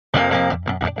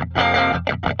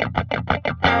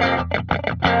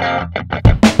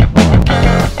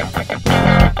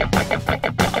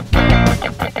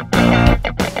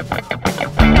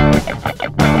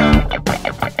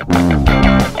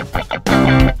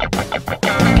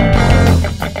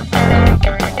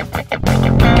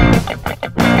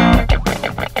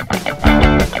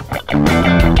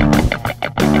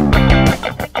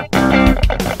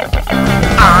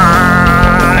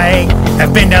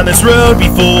I've been down this road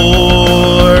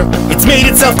before. It's made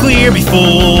itself clear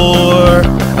before.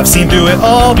 I've seen through it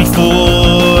all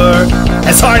before.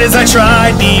 As hard as I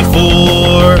tried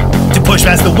before to push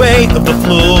past the weight of the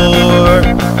floor,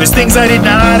 there's things I did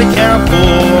not account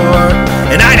for,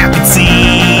 and I now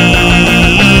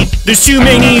concede. There's too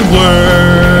many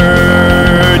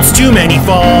words, too many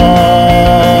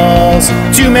falls,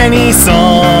 too many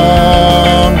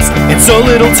songs, and so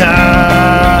little time.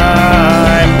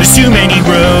 There's too many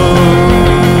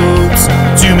roads,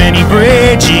 too many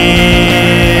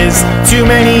bridges, too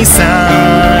many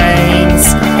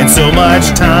signs, and so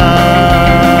much time.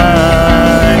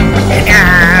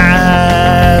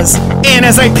 And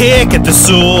as I pick at the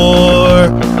sore,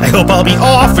 I hope I'll be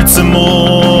offered some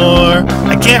more.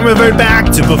 I can't revert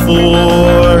back to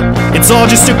before. It's all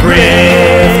just a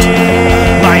grift.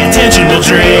 My attention will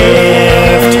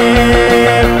drift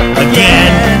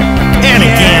again and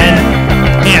again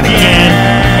and again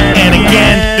and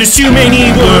again. There's too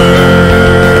many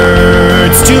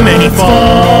words, too many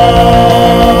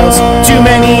falls, too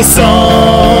many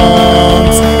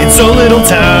songs, and so little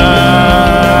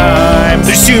time.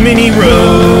 There's too many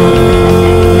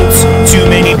roads, too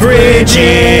many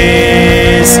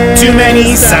bridges, too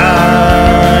many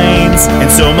signs, and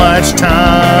so much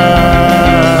time.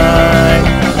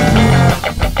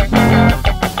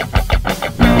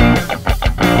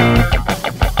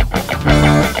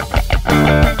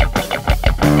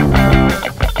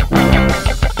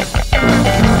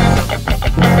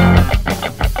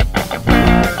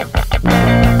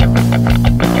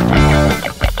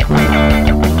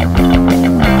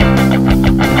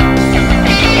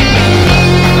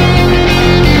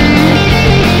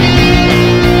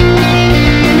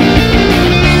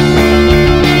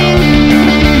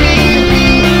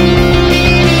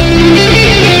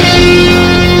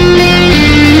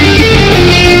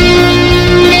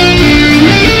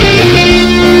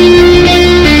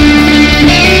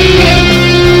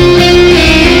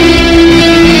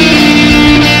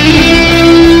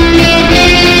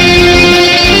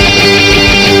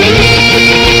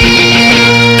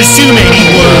 Too many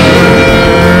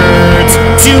words,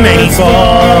 too many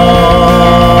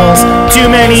falls, too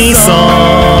many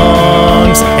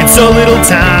songs, and so little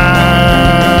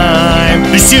time.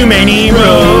 There's too many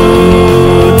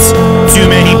roads, too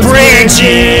many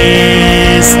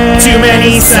bridges, too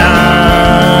many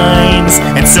signs,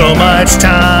 and so much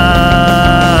time.